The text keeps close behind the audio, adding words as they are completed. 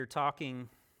We're talking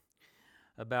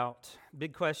about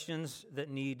big questions that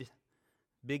need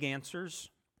big answers.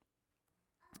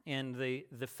 And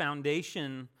the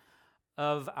foundation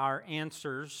of our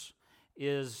answers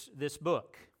is this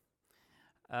book.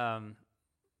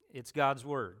 It's God's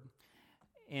Word.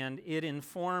 And it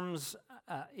informs,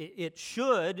 it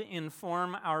should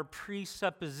inform our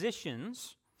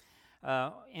presuppositions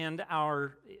and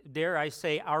our, dare I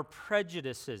say, our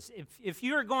prejudices. If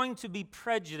you're going to be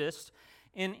prejudiced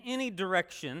in any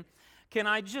direction, can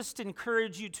I just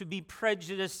encourage you to be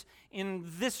prejudiced in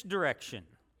this direction,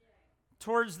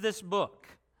 towards this book?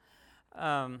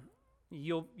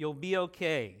 You'll be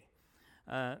okay.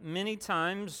 Many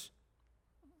times,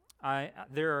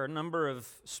 there are a number of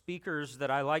speakers that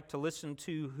I like to listen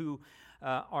to who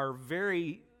are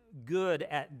very good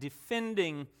at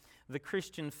defending the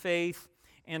Christian faith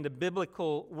and a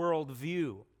biblical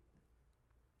worldview.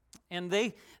 And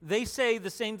they say the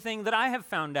same thing that I have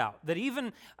found out, that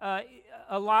even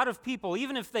a lot of people,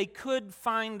 even if they could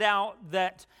find out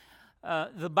that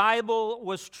the Bible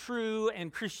was true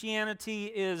and Christianity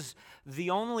is the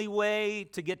only way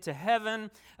to get to heaven,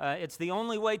 it's the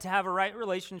only way to have a right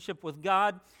relationship with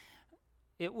God,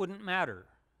 it wouldn't matter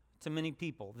to many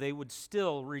people. They would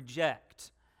still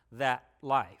reject that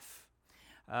life.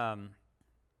 You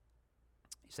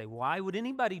say, why would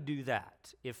anybody do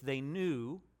that if they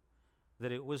knew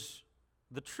that it was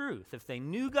the truth? If they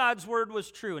knew God's Word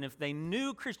was true, and if they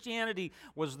knew Christianity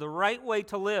was the right way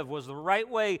to live, was the right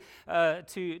way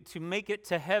to make it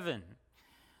to heaven,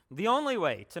 the only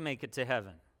way to make it to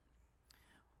heaven,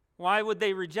 why would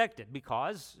they reject it?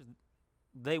 Because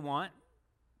they want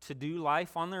to do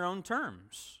life on their own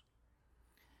terms.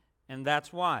 And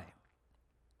that's why.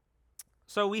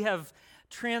 So we have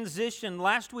transitioned.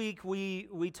 Last week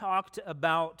we talked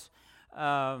about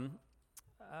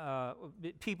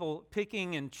people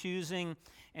picking and choosing,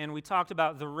 and we talked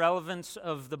about the relevance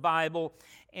of the Bible,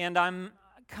 and I'm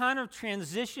kind of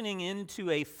transitioning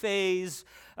into a phase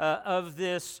of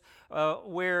this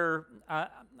where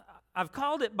I've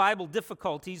called it Bible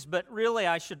difficulties, but really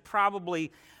I should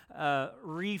probably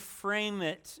reframe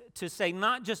it to say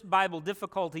not just Bible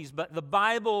difficulties, but the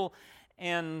Bible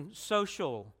and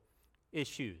social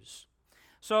issues.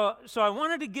 So I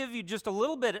wanted to give you just a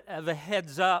little bit of a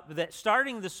heads up that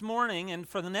starting this morning and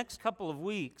for the next couple of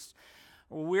weeks,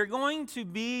 we're going to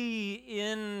be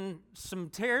in some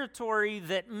territory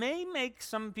that may make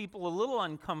some people a little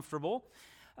uncomfortable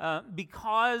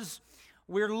because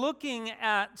we're looking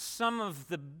at some of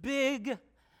the big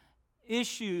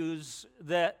issues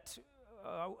that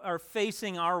are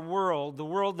facing our world, the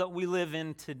world that we live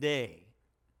in today.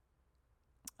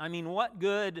 I mean, what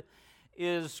good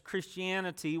is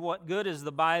Christianity? What good is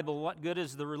the Bible? What good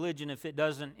is the religion if it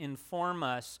doesn't inform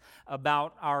us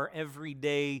about our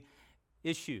everyday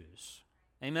issues?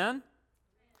 Amen?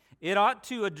 It ought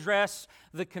to address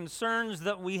the concerns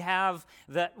that we have,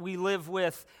 that we live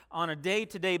with on a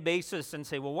day-to-day basis and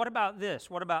say, well, what about this?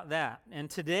 What about that? And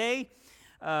today,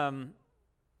 talking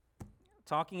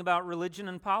about religion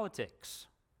and politics.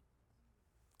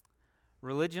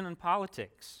 Religion and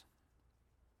politics.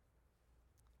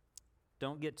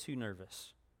 Don't get too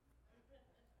nervous.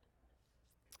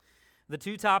 The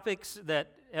two topics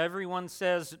that everyone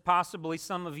says, possibly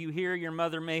some of you here, your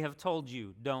mother may have told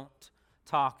you, don't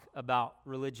talk about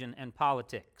religion and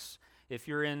politics. If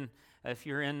you're in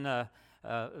a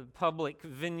public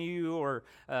venue or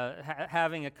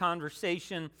having a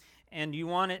conversation and you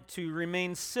want it to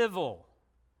remain civil,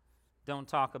 don't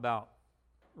talk about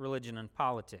religion and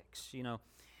politics. You know,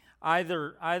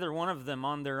 either one of them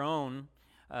on their own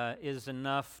is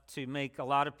enough to make a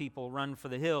lot of people run for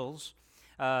the hills.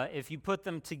 If you put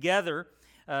them together,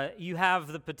 you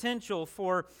have the potential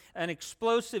for an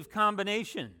explosive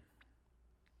combination.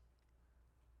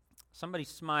 Somebody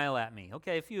smile at me.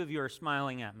 Okay, a few of you are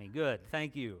smiling at me. Good,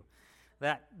 thank you.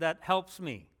 That helps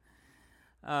me.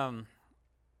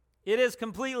 It is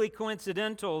completely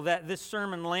coincidental that this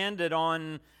sermon landed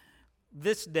on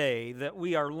this day that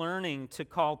we are learning to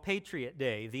call Patriot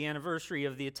Day, the anniversary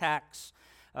of the attacks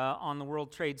on the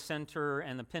World Trade Center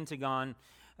and the Pentagon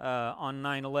on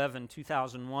 9/11,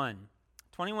 2001.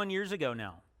 21 years ago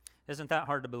now. Isn't that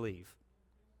hard to believe?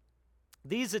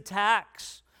 These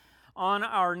attacks on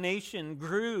our nation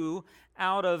grew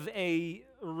out of a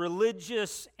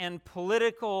religious and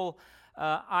political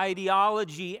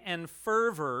ideology and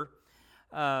fervor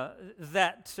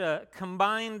that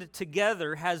combined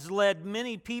together has led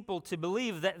many people to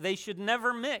believe that they should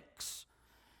never mix.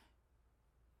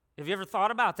 Have you ever thought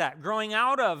about that? Growing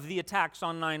out of the attacks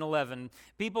on 9/11,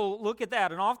 people look at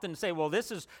that and often say, well,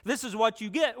 this is what you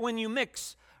get when you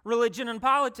mix religion and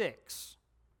politics.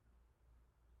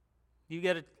 Do you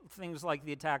get things like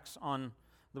the attacks on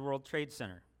the World Trade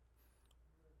Center?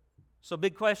 So,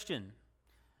 big question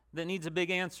that needs a big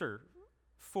answer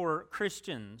for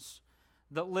Christians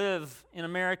that live in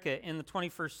America in the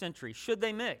 21st century. Should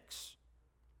they mix?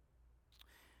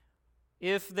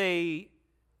 If they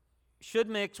should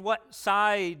mix, what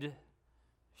side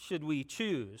should we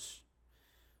choose?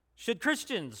 Should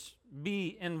Christians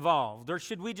be involved? Or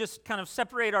should we just kind of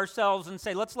separate ourselves and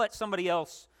say, let's let somebody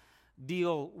else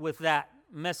deal with that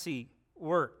messy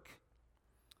work?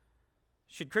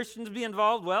 Should Christians be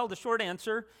involved? Well, the short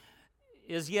answer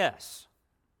is yes.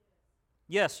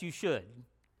 Yes, you should.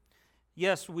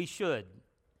 Yes, we should.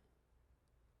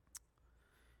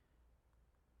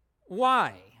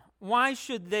 Why? Why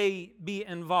should they be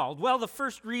involved? Well, the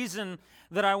first reason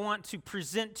that I want to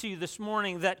present to you this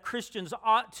morning that Christians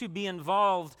ought to be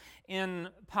involved in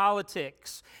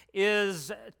politics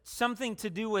is something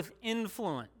to do with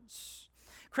influence.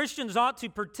 Christians ought to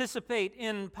participate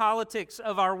in politics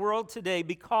of our world today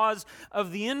because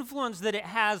of the influence that it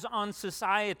has on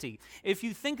society. If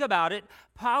you think about it,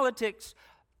 politics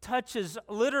touches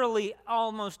literally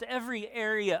almost every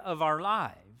area of our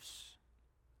lives.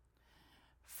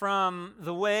 From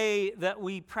the way that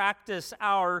we practice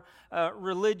our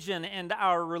religion and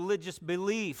our religious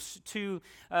beliefs to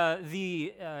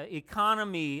the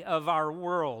economy of our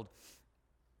world.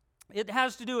 It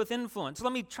has to do with influence.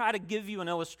 Let me try to give you an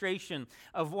illustration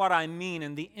of what I mean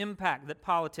and the impact that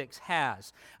politics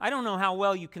has. I don't know how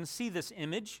well you can see this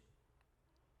image,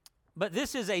 but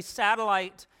this is a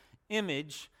satellite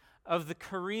image of the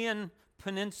Korean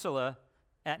Peninsula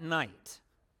at night.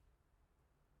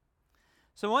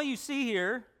 So what you see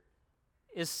here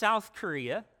is South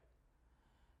Korea,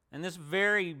 and this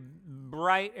very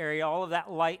bright area, all of that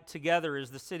light together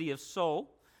is the city of Seoul,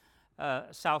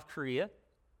 South Korea.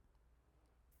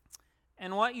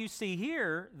 And what you see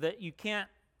here that you can't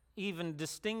even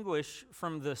distinguish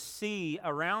from the sea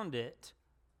around it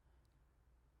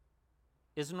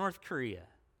is North Korea.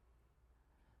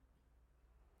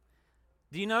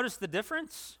 Do you notice the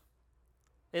difference?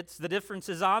 The difference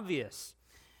is obvious.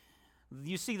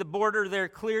 You see the border there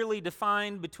clearly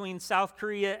defined between South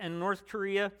Korea and North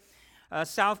Korea.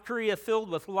 South Korea filled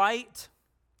with light,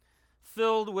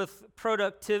 filled with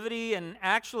productivity, and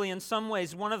actually in some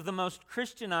ways one of the most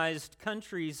Christianized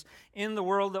countries in the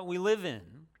world that we live in.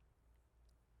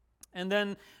 And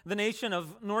then the nation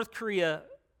of North Korea,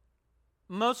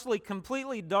 mostly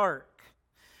completely dark.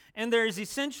 And there is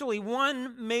essentially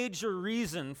one major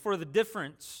reason for the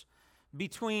difference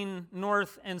between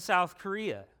North and South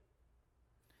Korea.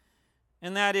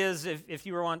 And that is, if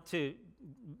you want to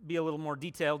be a little more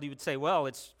detailed, you would say, well,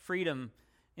 it's freedom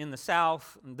in the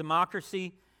South,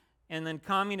 democracy, and then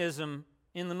communism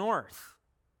in the North.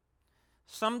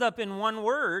 Summed up in one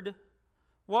word,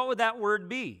 what would that word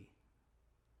be?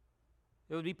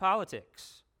 It would be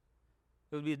politics.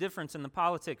 It would be a difference in the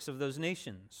politics of those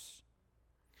nations.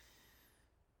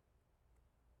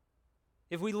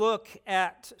 If we look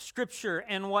at Scripture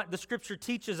and what the Scripture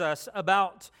teaches us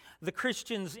about the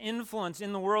Christian's influence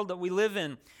in the world that we live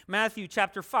in, Matthew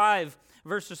chapter 5,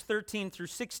 verses 13 through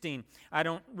 16. I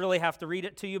don't really have to read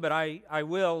it to you, but I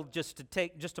will just to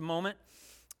take just a moment.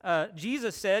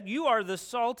 Jesus said, "You are the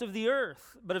salt of the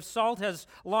earth, but if salt has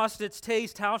lost its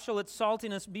taste, how shall its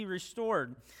saltiness be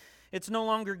restored? It's no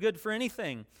longer good for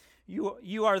anything.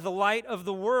 You are the light of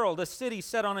the world. A city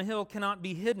set on a hill cannot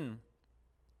be hidden.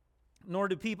 Nor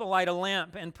do people light a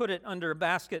lamp and put it under a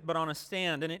basket, but on a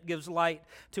stand, and it gives light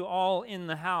to all in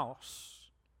the house."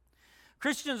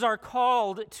 Christians are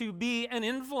called to be an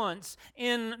influence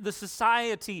in the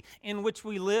society in which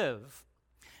we live.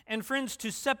 And friends,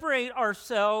 to separate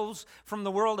ourselves from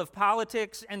the world of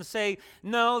politics and say,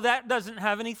 no, that doesn't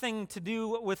have anything to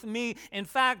do with me. In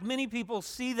fact, many people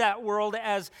see that world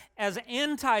as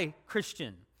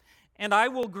anti-Christian. And I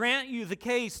will grant you the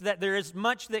case that there is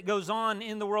much that goes on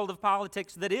in the world of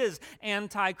politics that is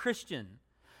anti-Christian.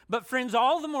 But friends,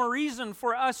 all the more reason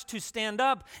for us to stand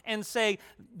up and say,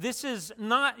 this is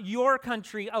not your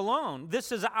country alone. This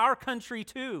is our country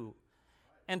too.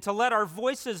 And to let our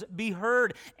voices be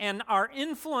heard and our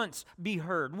influence be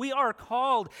heard. We are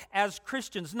called as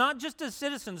Christians, not just as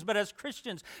citizens, but as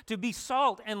Christians, to be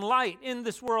salt and light in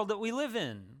this world that we live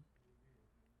in.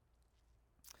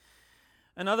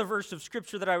 Another verse of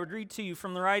Scripture that I would read to you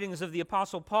from the writings of the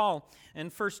Apostle Paul in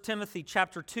 1 Timothy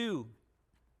chapter 2.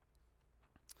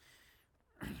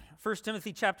 1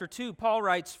 Timothy chapter 2, Paul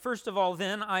writes, "First of all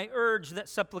then, I urge that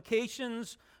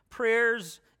supplications,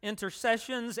 prayers,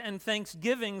 intercessions, and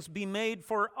thanksgivings be made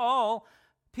for all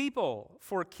people,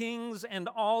 for kings and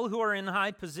all who are in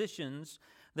high positions,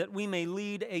 that we may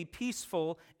lead a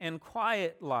peaceful and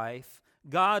quiet life,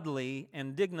 godly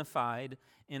and dignified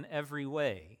in every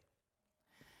way.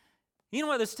 You know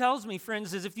what this tells me,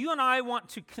 friends, is if you and I want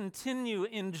to continue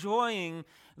enjoying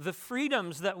the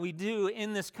freedoms that we do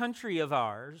in this country of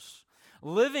ours,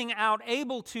 living out,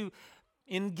 able to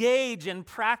engage and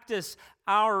practice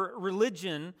our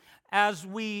religion as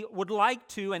we would like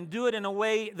to, and do it in a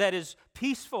way that is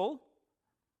peaceful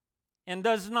and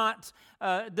does not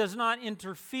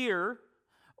interfere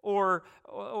or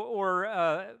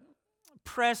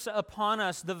press upon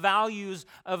us the values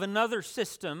of another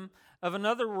system, of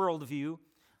another worldview,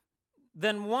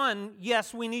 then one,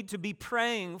 yes, we need to be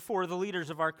praying for the leaders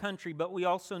of our country, but we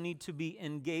also need to be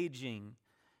engaging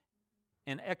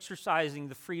and exercising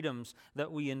the freedoms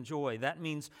that we enjoy. That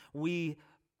means we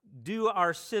do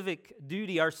our civic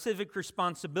duty, our civic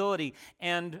responsibility,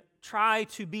 and try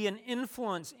to be an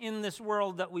influence in this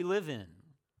world that we live in.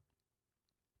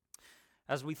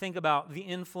 As we think about the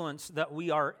influence that we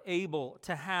are able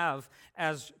to have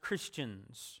as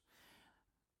Christians,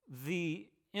 the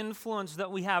influence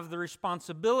that we have the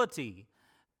responsibility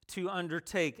to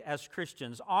undertake as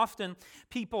Christians. Often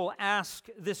people ask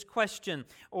this question,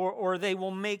 or they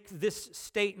will make this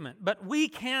statement, but we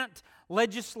can't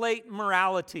legislate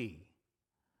morality.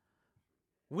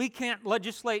 We can't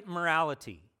legislate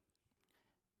morality.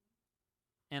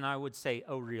 And I would say,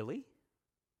 oh, really?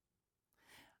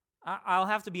 I'll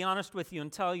have to be honest with you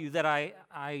and tell you that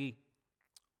I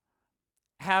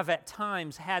have at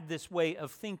times had this way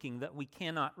of thinking that we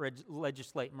cannot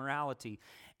legislate morality.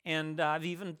 And I've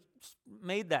even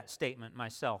made that statement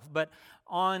myself. But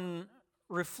on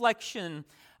reflection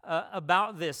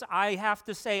about this, I have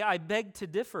to say I beg to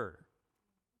differ.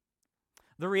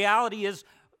 The reality is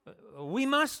we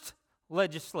must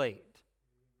legislate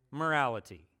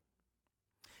morality.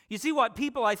 You see, what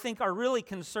people, I think, are really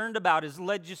concerned about is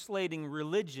legislating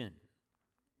religion.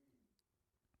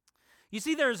 You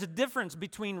see, there's a difference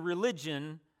between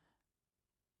religion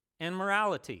and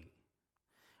morality.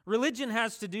 Religion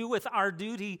has to do with our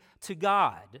duty to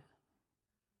God.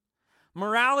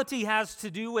 Morality has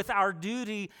to do with our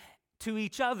duty to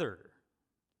each other.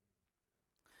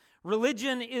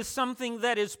 Religion is something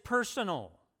that is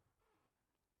personal.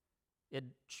 It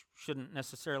shouldn't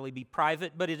necessarily be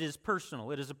private, but it is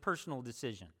personal. It is a personal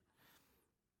decision.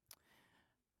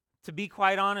 To be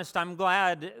quite honest, I'm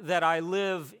glad that I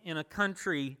live in a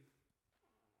country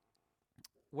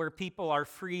where people are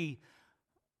free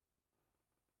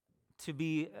to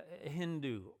be a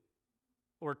Hindu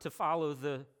or to follow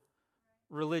the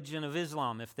religion of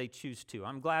Islam if they choose to.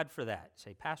 I'm glad for that.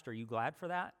 Say, Pastor, are you glad for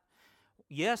that?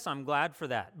 Yes, I'm glad for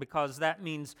that, because that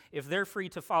means if they're free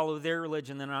to follow their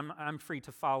religion, then I'm free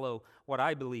to follow what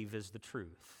I believe is the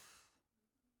truth.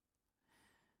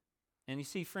 And you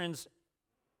see, friends,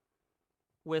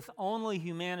 with only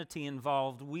humanity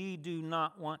involved, we do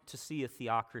not want to see a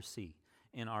theocracy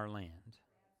in our land.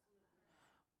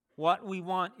 What we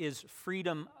want is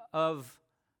freedom of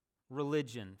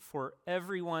religion, for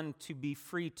everyone to be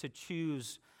free to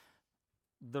choose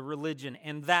the religion,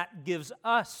 and that gives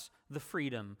us the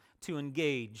freedom to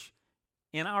engage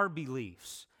in our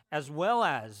beliefs as well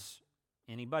as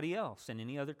anybody else in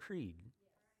any other creed.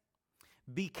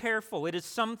 Be careful. It is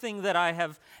something that I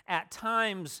have at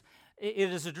times,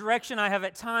 it is a direction I have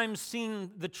at times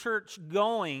seen the church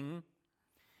going.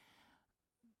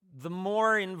 The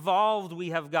more involved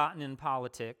we have gotten in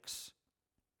politics,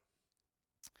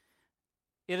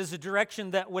 it is a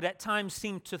direction that would at times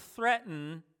seem to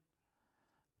threaten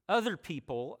other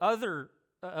people,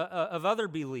 of other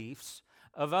beliefs,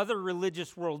 of other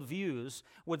religious worldviews,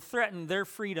 would threaten their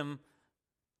freedom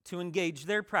to engage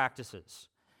their practices.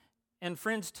 And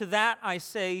friends, to that I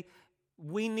say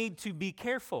we need to be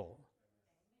careful,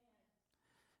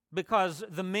 because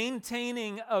the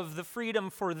maintaining of the freedom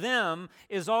for them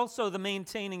is also the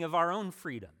maintaining of our own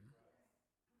freedom.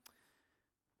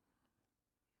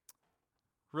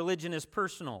 Religion is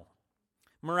personal.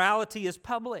 Morality is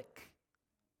public.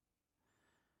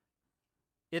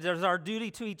 It is our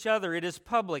duty to each other. It is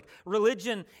public.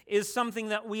 Religion is something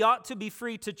that we ought to be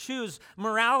free to choose.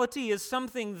 Morality is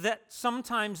something that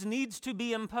sometimes needs to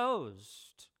be imposed.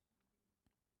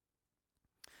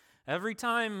 Every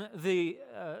time the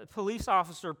police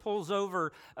officer pulls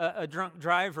over a drunk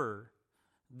driver,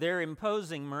 they're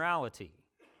imposing morality.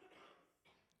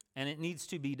 And it needs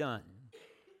to be done.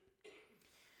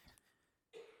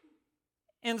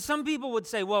 And some people would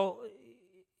say, well,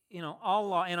 you know, all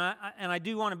law, and I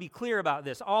do want to be clear about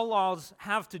this, all laws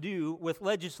have to do with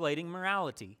legislating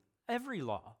morality. Every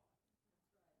law.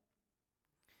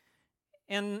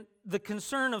 And the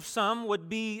concern of some would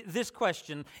be this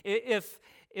question: if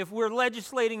If we're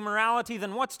legislating morality,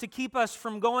 then what's to keep us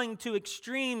from going to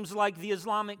extremes like the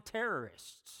Islamic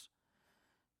terrorists?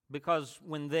 Because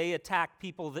when they attack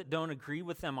people that don't agree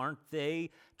with them, aren't they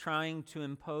trying to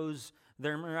impose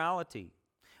their morality?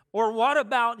 Or what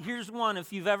about, here's one,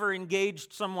 if you've ever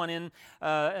engaged someone in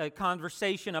a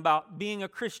conversation about being a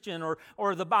Christian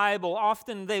or the Bible,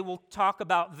 often they will talk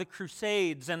about the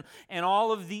Crusades and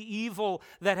all of the evil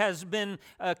that has been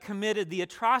committed, the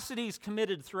atrocities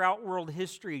committed throughout world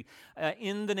history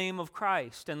in the name of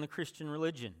Christ and the Christian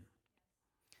religion.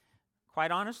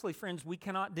 Quite honestly, friends, we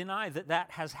cannot deny that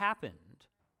that has happened.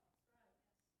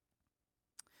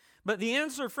 But the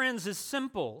answer, friends, is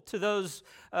simple to those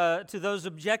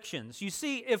objections. You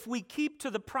see, if we keep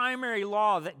to the primary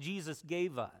law that Jesus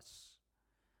gave us,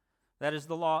 that is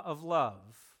the law of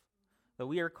love, that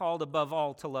we are called above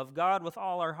all to love God with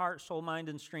all our heart, soul, mind,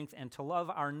 and strength, and to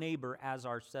love our neighbor as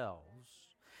ourselves.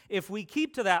 If we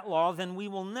keep to that law, then we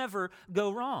will never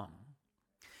go wrong.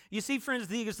 You see, friends,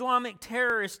 the Islamic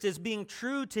terrorist is being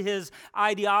true to his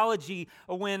ideology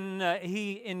when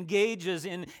he engages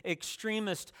in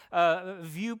extremist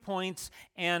viewpoints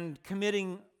and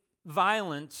committing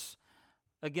violence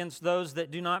against those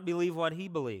that do not believe what he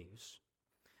believes.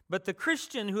 But the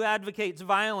Christian who advocates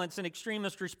violence and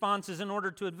extremist responses in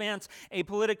order to advance a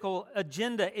political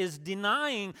agenda is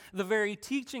denying the very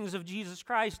teachings of Jesus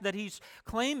Christ that he's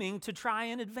claiming to try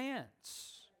and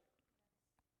advance.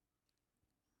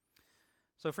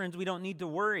 So, friends, we don't need to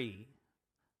worry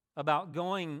about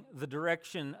going the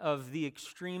direction of the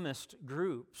extremist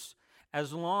groups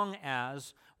as long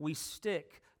as we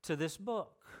stick to this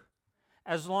book.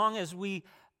 As long as we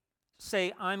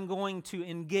say, I'm going to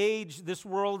engage this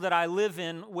world that I live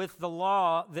in with the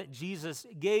law that Jesus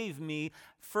gave me,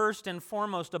 first and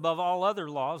foremost above all other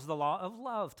laws, the law of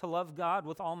love, to love God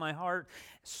with all my heart,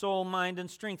 soul, mind, and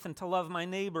strength, and to love my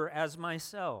neighbor as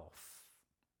myself.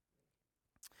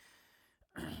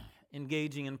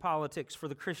 Engaging in politics for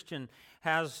the Christian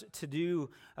has to do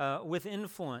with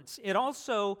influence. It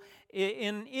also,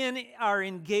 in our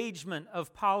engagement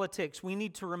of politics, we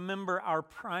need to remember our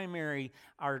primary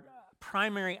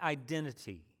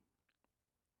identity.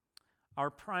 Our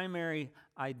primary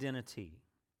identity.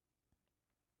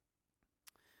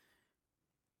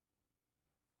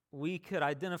 We could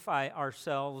identify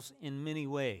ourselves in many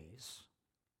ways.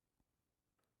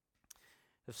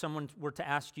 If someone were to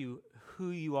ask you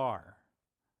who you are,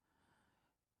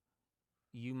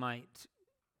 you might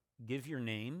give your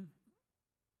name,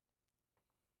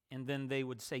 and then they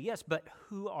would say, yes, but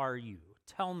who are you?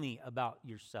 Tell me about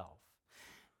yourself.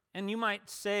 And you might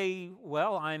say,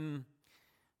 well, I'm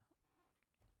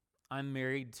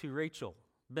married to Rachel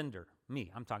Bender.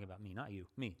 Me, I'm talking about me, not you,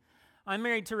 me. I'm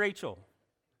married to Rachel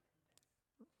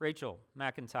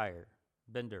McIntyre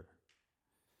Bender.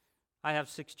 I have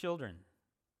 6 children.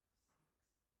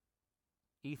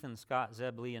 Ethan, Scott,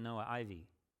 Zeb, Leah, Noah, Ivy.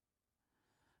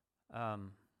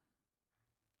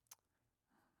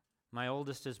 My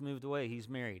oldest has moved away. He's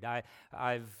married.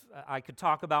 I could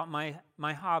talk about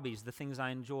my hobbies, the things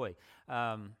I enjoy.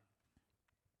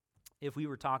 If we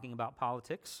were talking about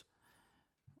politics,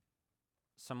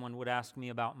 someone would ask me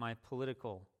about my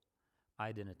political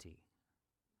identity.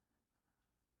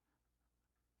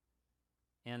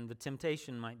 And the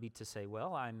temptation might be to say,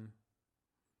 well, I'm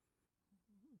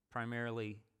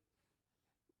primarily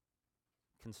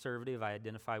conservative. I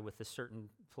identify with a certain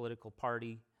political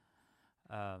party.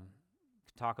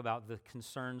 Talk about the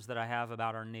concerns that I have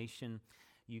about our nation.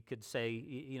 You could say,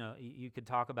 you could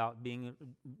talk about being a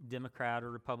Democrat or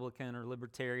Republican or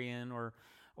Libertarian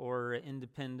or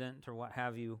independent or what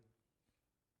have you.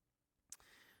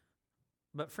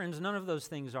 But friends, none of those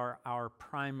things are our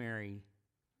primary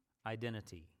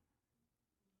identity.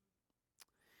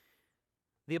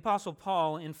 The Apostle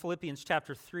Paul in Philippians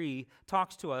chapter 3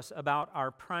 talks to us about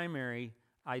our primary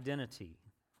identity.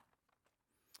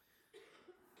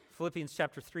 Philippians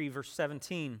chapter 3, verse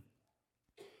 17.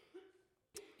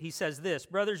 He says this,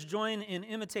 brothers, join in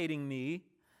imitating me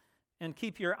and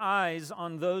keep your eyes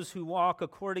on those who walk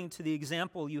according to the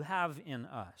example you have in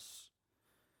us.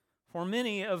 For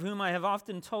many of whom I have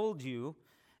often told you,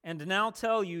 and now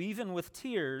tell you even with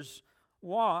tears,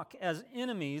 walk as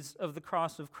enemies of the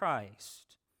cross of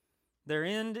Christ. Their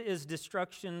end is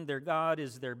destruction, their God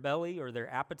is their belly or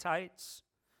their appetites,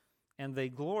 and they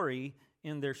glory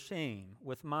in their shame,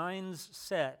 with minds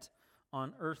set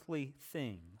on earthly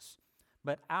things.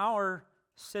 But our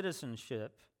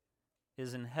citizenship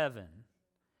is in heaven,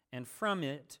 and from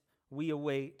it we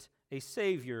await a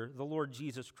Savior, the Lord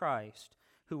Jesus Christ,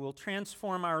 who will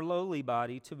transform our lowly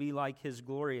body to be like his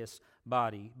glorious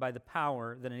body by the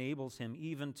power that enables him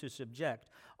even to subject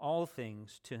all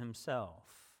things to himself.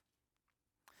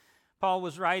 Paul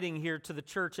was writing here to the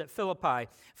church at Philippi.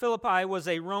 Philippi was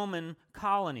a Roman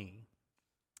colony.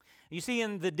 You see,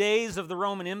 in the days of the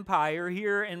Roman Empire,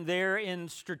 here and there in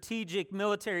strategic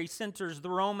military centers, the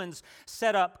Romans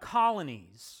set up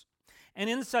colonies. And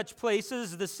in such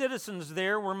places, the citizens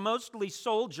there were mostly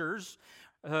soldiers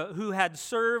who had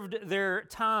served their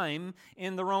time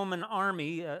in the Roman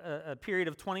army, a period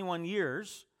of 21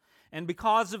 years. And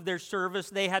because of their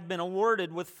service, they had been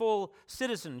awarded with full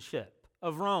citizenship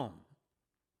of Rome.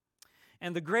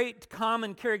 And the great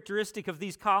common characteristic of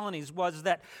these colonies was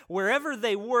that wherever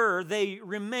they were, they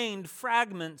remained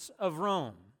fragments of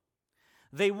Rome.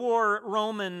 They wore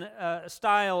Roman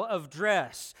style of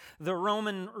dress. The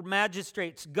Roman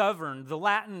magistrates governed. The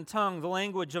Latin tongue, the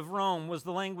language of Rome, was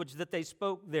the language that they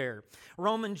spoke there.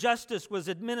 Roman justice was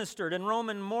administered, and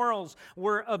Roman morals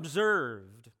were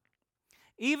observed.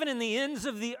 Even in the ends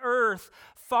of the earth,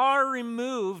 far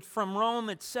removed from Rome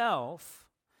itself,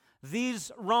 these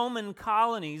Roman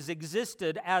colonies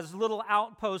existed as little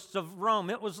outposts of Rome.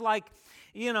 It was like,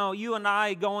 you and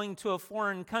I going to a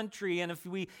foreign country, and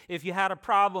if you had a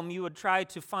problem, you would try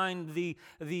to find the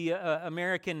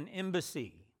American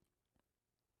embassy.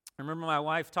 I remember my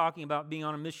wife talking about being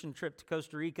on a mission trip to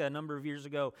Costa Rica a number of years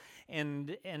ago,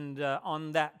 and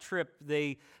on that trip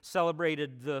they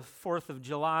celebrated the 4th of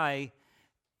July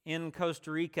in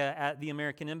Costa Rica at the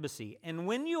American Embassy. And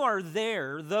when you are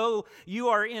there, though you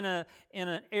are in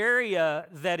an area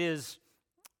that is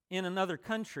in another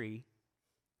country,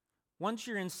 once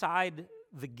you're inside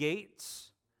the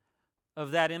gates of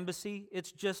that embassy,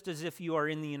 it's just as if you are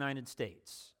in the United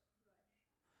States.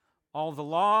 All the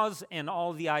laws and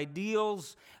all the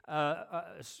ideals are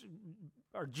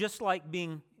just like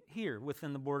being here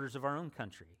within the borders of our own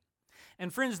country.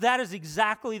 And friends, that is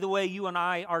exactly the way you and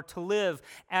I are to live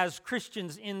as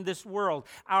Christians in this world.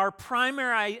 Our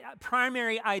primary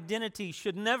identity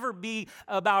should never be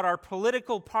about our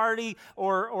political party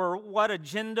or what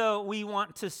agenda we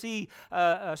want to see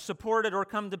supported or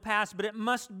come to pass, but it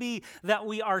must be that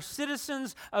we are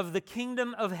citizens of the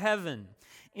kingdom of heaven.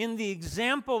 In the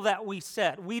example that we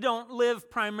set, we don't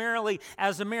live primarily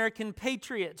as American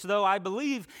patriots, though I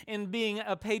believe in being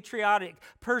a patriotic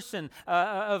person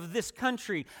of this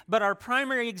country. But our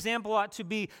primary example ought to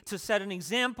be to set an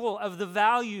example of the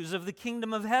values of the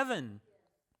kingdom of heaven.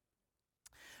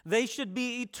 They should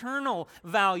be eternal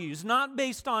values, not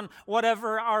based on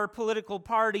whatever our political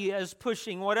party is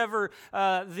pushing, whatever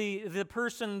the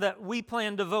person that we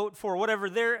plan to vote for, whatever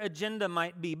their agenda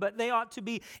might be, but they ought to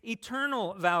be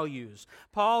eternal values.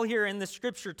 Paul here in the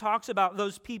scripture talks about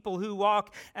those people who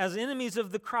walk as enemies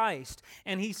of the Christ,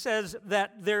 and he says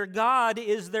that their God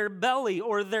is their belly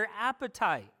or their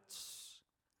appetite.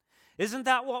 Isn't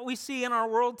that what we see in our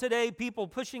world today? People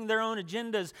pushing their own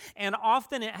agendas, and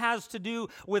often it has to do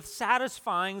with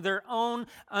satisfying their own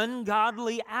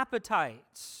ungodly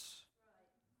appetites.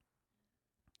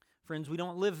 Friends, we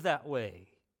don't live that way.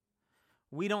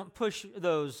 We don't push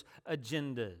those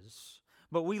agendas.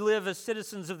 But we live as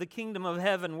citizens of the kingdom of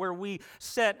heaven, where we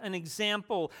set an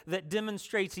example that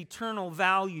demonstrates eternal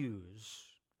values.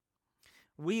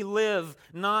 We live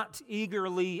not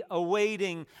eagerly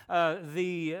awaiting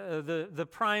the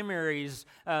primaries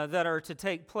that are to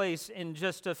take place in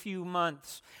just a few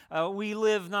months. We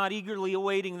live not eagerly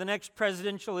awaiting the next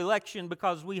presidential election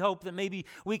because we hope that maybe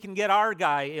we can get our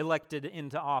guy elected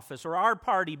into office or our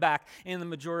party back in the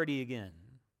majority again.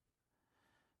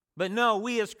 But no,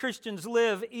 we as Christians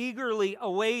live eagerly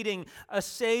awaiting a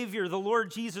Savior, the Lord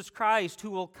Jesus Christ,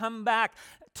 who will come back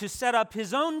to set up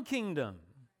His own kingdom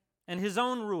and His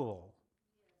own rule.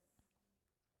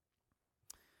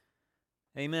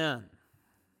 Amen.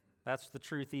 That's the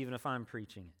truth even if I'm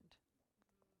preaching it.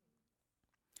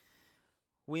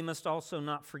 We must also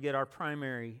not forget our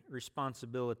primary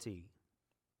responsibility.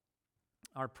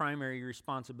 Our primary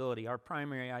responsibility, our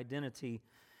primary identity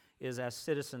is as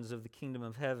citizens of the kingdom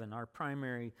of heaven. Our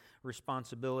primary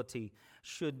responsibility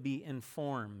should be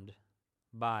informed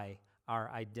by our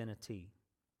identity.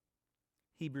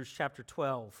 Hebrews chapter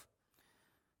 12.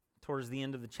 Towards the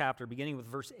end of the chapter, beginning with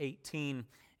verse 18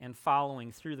 and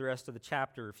following through the rest of the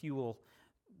chapter. If you will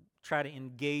try to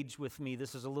engage with me,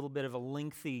 this is a little bit of a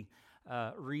lengthy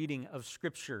reading of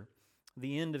Scripture.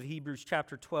 The end of Hebrews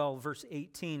chapter 12, verse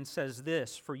 18 says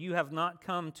this, "For you have not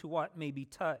come to what may be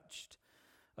touched,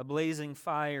 a blazing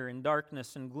fire and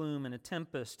darkness and gloom and a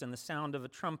tempest and the sound of a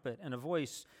trumpet and a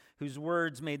voice whose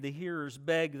words made the hearers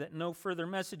beg that no further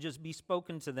messages be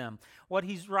spoken to them. What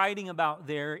he's writing about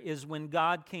there is when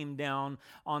God came down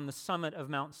on the summit of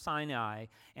Mount Sinai,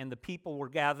 and the people were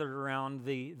gathered around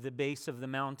the base of the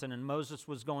mountain, and Moses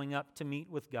was going up to meet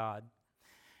with God.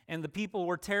 And the people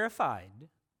were terrified.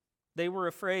 They were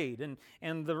afraid.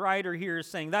 And the writer here is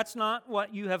saying, that's not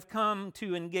what you have come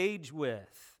to engage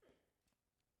with.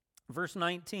 Verse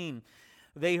 19,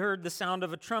 they heard the sound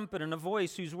of a trumpet and a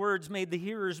voice whose words made the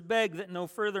hearers beg that no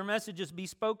further messages be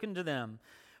spoken to them.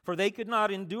 For they could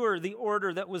not endure the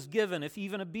order that was given. If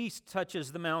even a beast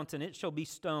touches the mountain, it shall be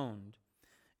stoned.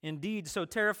 Indeed, so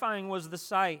terrifying was the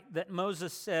sight that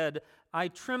Moses said, I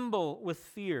tremble with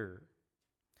fear.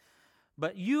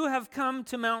 But you have come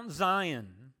to Mount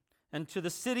Zion, and to the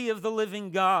city of the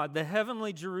living God, the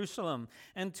heavenly Jerusalem,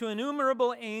 and to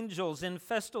innumerable angels in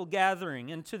festal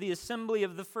gathering, and to the assembly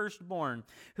of the firstborn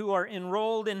who are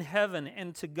enrolled in heaven,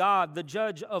 and to God, the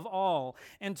judge of all,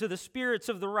 and to the spirits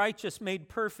of the righteous made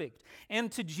perfect, and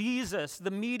to Jesus,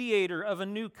 the mediator of a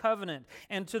new covenant,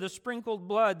 and to the sprinkled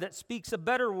blood that speaks a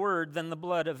better word than the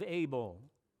blood of Abel.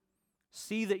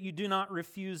 See that you do not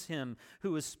refuse him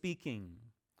who is speaking.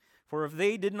 For if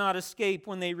they did not escape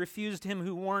when they refused him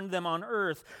who warned them on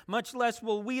earth, much less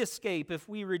will we escape if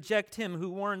we reject him who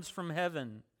warns from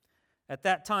heaven. At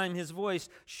that time his voice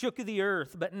shook the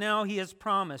earth, but now he has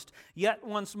promised, yet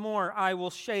once more I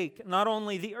will shake not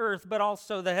only the earth but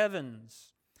also the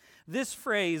heavens. This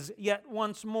phrase, yet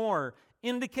once more,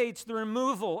 indicates the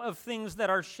removal of things that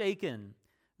are shaken,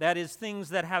 that is, things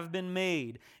that have been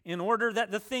made, in order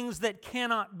that the things that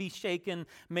cannot be shaken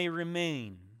may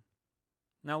remain.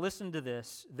 Now listen to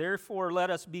this. Therefore,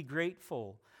 let us be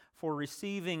grateful for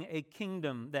receiving a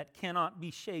kingdom that cannot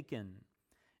be shaken.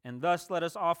 And thus let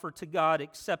us offer to God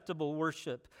acceptable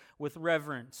worship with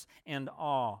reverence and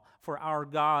awe, for our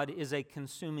God is a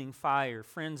consuming fire.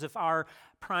 Friends, if our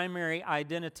primary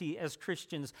identity as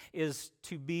Christians is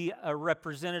to be a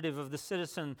representative of the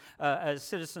citizens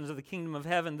of the kingdom of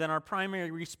heaven, then our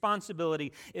primary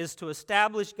responsibility is to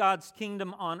establish God's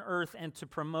kingdom on earth and to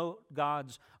promote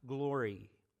God's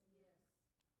glory.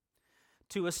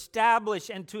 To establish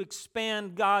and to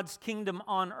expand God's kingdom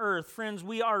on earth. Friends,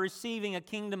 we are receiving a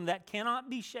kingdom that cannot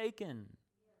be shaken.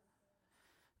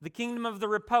 The kingdom of the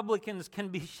Republicans can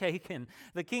be shaken.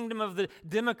 The kingdom of the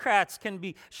Democrats can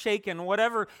be shaken.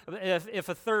 Whatever, if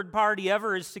a third party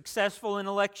ever is successful in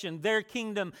election, their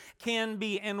kingdom can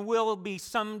be and will be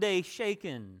someday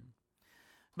shaken.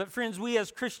 But friends, we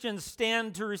as Christians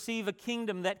stand to receive a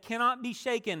kingdom that cannot be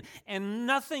shaken, and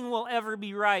nothing will ever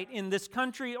be right in this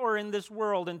country or in this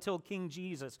world until King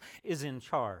Jesus is in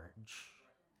charge.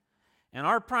 And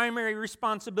our primary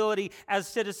responsibility as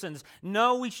citizens,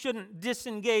 no, we shouldn't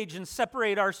disengage and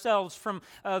separate ourselves from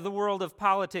the world of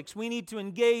politics. We need to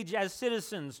engage as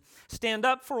citizens, stand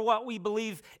up for what we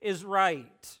believe is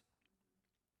right.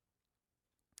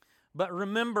 But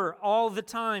remember all the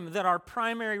time that our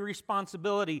primary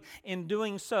responsibility in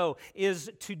doing so is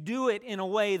to do it in a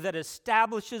way that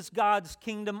establishes God's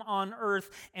kingdom on earth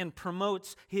and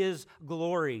promotes His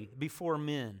glory before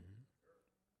men.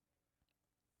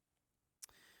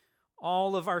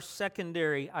 All of our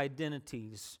secondary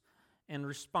identities and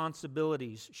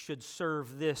responsibilities should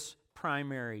serve this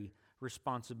primary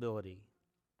responsibility.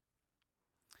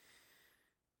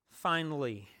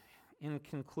 Finally, in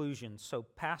conclusion, so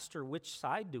Pastor, which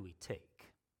side do we take?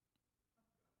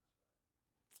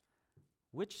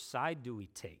 Which side do we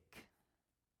take?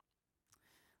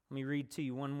 Let me read to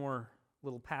you one more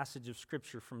little passage of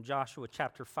Scripture from Joshua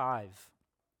chapter 5.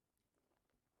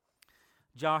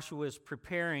 Joshua is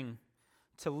preparing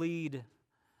to lead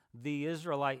the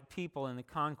Israelite people in the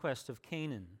conquest of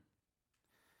Canaan.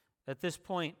 At this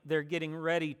point, they're getting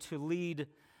ready to lead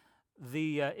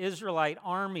the Israelite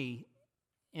army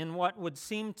in what would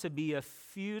seem to be a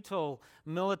futile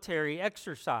military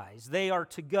exercise. They are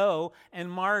to go and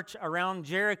march around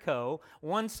Jericho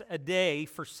once a day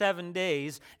for 7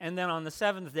 days, and then on the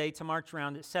seventh day to march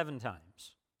around it 7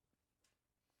 times.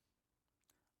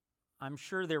 I'm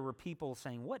sure there were people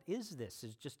saying, what is this?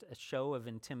 Is just a show of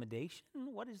intimidation?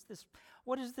 What is this?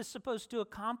 What is this supposed to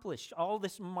accomplish? All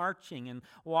this marching and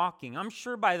walking. I'm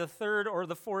sure by the 3rd or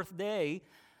the 4th day,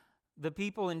 the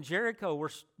people in Jericho were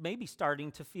maybe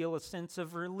starting to feel a sense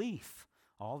of relief.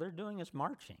 All they're doing is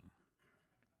marching.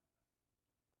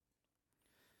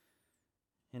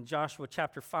 In Joshua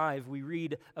chapter 5, we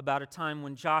read about a time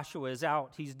when Joshua is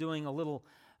out. He's doing a little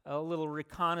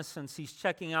reconnaissance. He's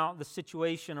checking out the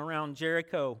situation around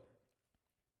Jericho.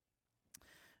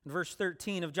 Verse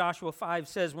 13 of Joshua 5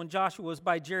 says, when Joshua was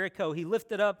by Jericho, he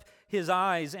lifted up his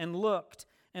eyes and looked,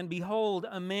 and behold,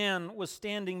 a man was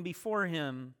standing before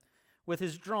him with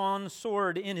his drawn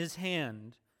sword in his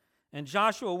hand. And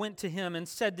Joshua went to him and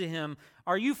said to him,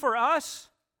 "Are you for us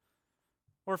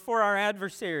or for our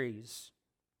adversaries?"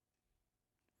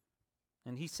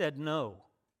 And he said, "No."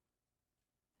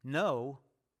 No?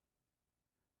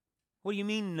 What do you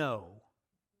mean, no?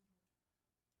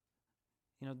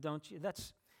 Don't you?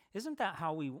 Isn't that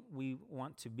how we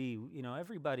want to be?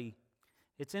 Everybody,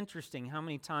 it's interesting how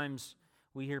many times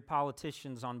we hear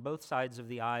politicians on both sides of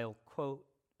the aisle quote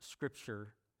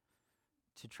Scripture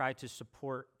to try to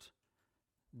support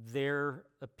their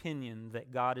opinion that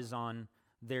God is on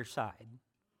their side.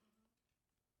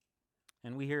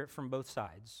 And we hear it from both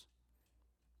sides,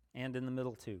 and in the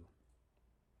middle too.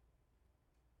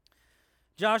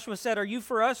 Joshua said, "Are you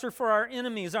for us or for our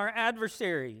enemies, our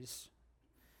adversaries?"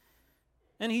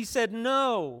 And he said,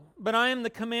 "No, but I am the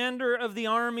commander of the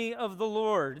army of the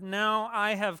Lord. Now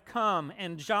I have come."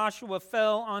 And Joshua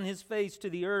fell on his face to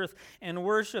the earth and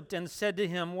worshipped and said to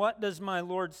him, "What does my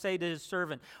Lord say to his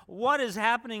servant?" What is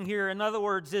happening here, in other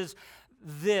words, is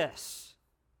this.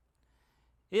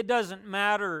 It doesn't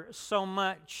matter so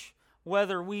much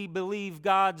whether we believe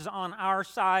God's on our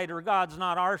side or God's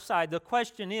not our side. The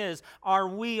question is, are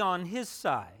we on His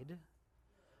side?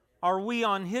 Are we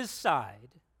on His side?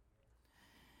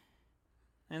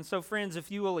 And so, friends,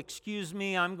 if you will excuse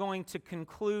me, I'm going to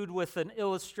conclude with an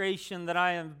illustration that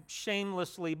I am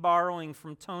shamelessly borrowing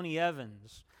from Tony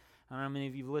Evans. I don't know how many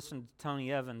of you have listened to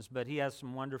Tony Evans, but he has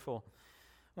some wonderful,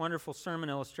 wonderful sermon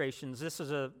illustrations. This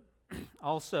is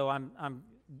also, I'm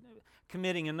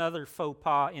committing another faux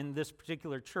pas in this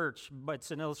particular church, but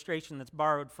it's an illustration that's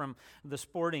borrowed from the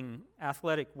sporting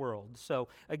athletic world. So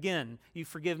again, you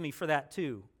forgive me for that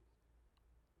too.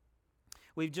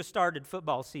 We've just started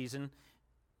football season.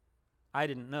 I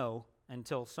didn't know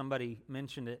until somebody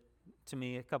mentioned it to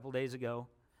me a couple days ago.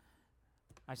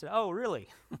 I said, "Oh, really?"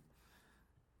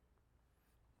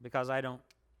 Because I don't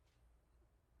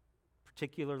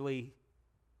particularly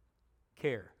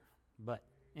care. But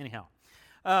anyhow,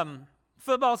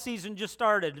 football season just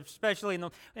started, especially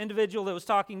the individual that was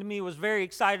talking to me was very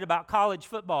excited about college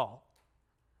football.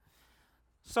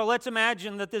 So let's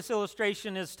imagine that this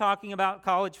illustration is talking about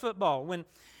college football. When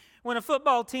a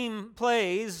football team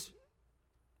plays,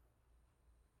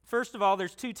 first of all,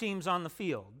 there's two teams on the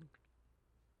field.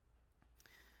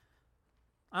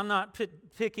 I'm not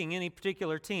picking any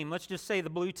particular team. Let's just say the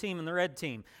blue team and the red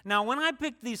team. Now, when I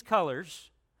picked these colors,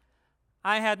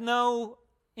 I had no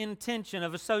intention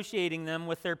of associating them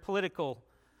with their political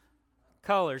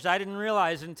colors. I didn't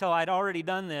realize until I'd already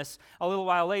done this a little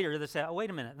while later that said, "Oh, wait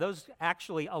a minute, those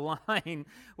actually align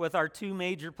with our two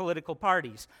major political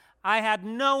parties." I had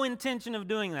no intention of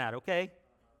doing that, okay?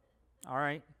 All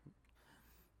right.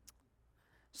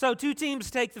 So two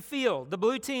teams take the field, the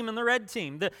blue team and the red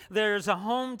team. There's a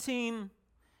home team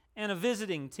and a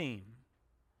visiting team.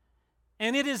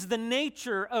 And it is the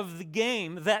nature of the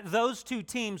game that those two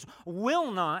teams will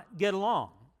not get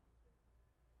along.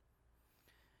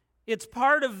 It's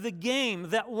part of the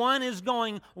game that one is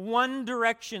going one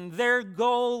direction. Their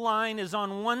goal line is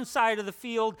on one side of the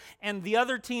field, and the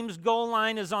other team's goal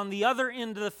line is on the other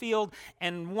end of the field.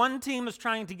 And one team is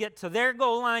trying to get to their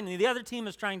goal line, and the other team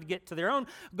is trying to get to their own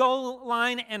goal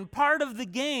line. And part of the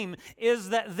game is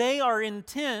that they are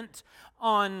intent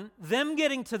on them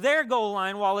getting to their goal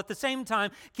line while at the same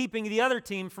time keeping the other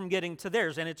team from getting to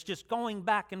theirs. And it's just going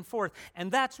back and forth.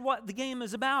 And that's what the game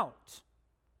is about.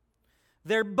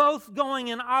 They're both going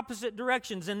in opposite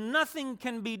directions, and nothing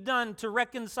can be done to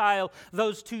reconcile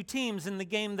those two teams in the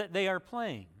game that they are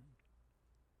playing.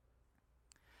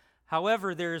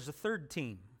 However, there is a third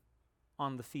team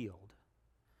on the field.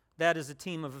 That is a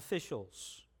team of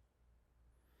officials.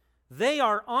 They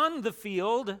are on the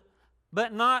field,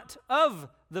 but not of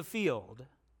the field.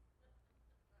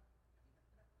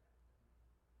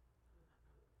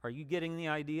 Are you getting the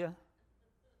idea?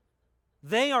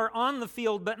 They are on the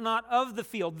field, but not of the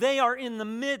field. They are in the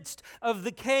midst of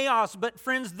the chaos. But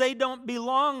friends, they don't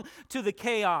belong to the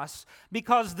chaos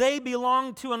because they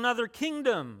belong to another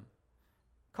kingdom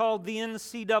called the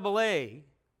NCAA.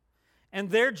 And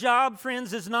their job,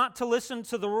 friends, is not to listen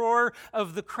to the roar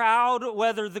of the crowd,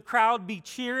 whether the crowd be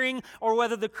cheering or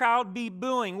whether the crowd be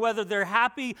booing, whether they're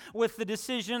happy with the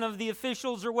decision of the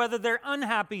officials or whether they're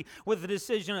unhappy with the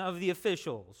decision of the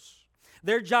officials.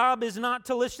 Their job is not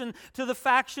to listen to the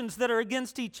factions that are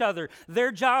against each other.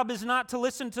 Their job is not to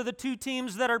listen to the two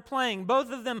teams that are playing,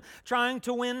 both of them trying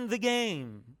to win the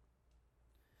game.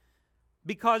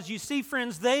 Because you see,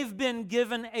 friends, they've been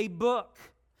given a book,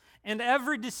 and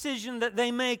every decision that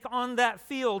they make on that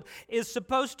field is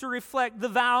supposed to reflect the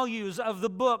values of the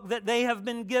book that they have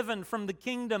been given from the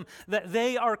kingdom that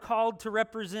they are called to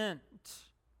represent.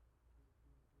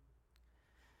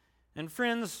 And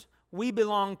friends, we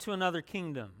belong to another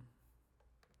kingdom.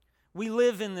 We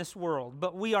live in this world,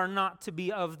 but we are not to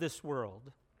be of this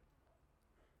world.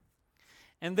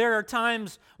 And there are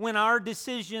times when our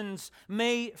decisions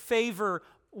may favor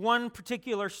one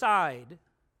particular side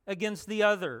against the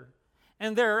other.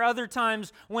 And there are other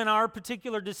times when our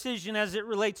particular decision as it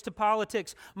relates to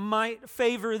politics might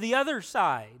favor the other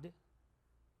side.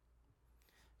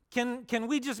 Can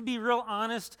we just be real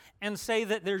honest and say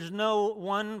that there's no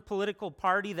one political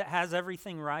party that has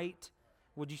everything right?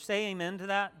 Would you say amen to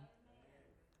that?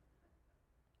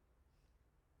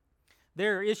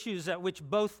 There are issues at which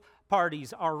both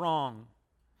parties are wrong.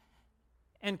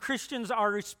 And Christians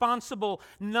are responsible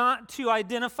not to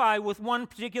identify with one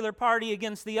particular party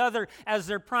against the other as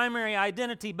their primary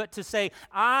identity, but to say,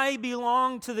 I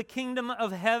belong to the kingdom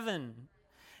of heaven.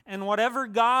 And whatever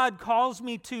God calls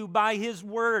me to by His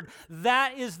Word,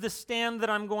 that is the stand that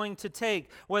I'm going to take,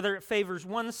 whether it favors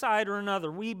one side or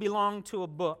another. We belong to a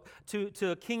book,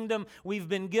 to a kingdom. We've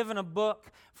been given a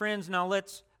book. Friends, now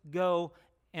let's go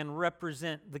and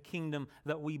represent the kingdom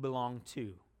that we belong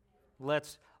to.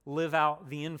 Let's live out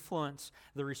the influence,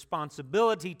 the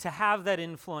responsibility to have that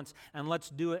influence, and let's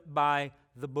do it by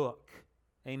the book.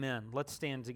 Amen. Let's stand together.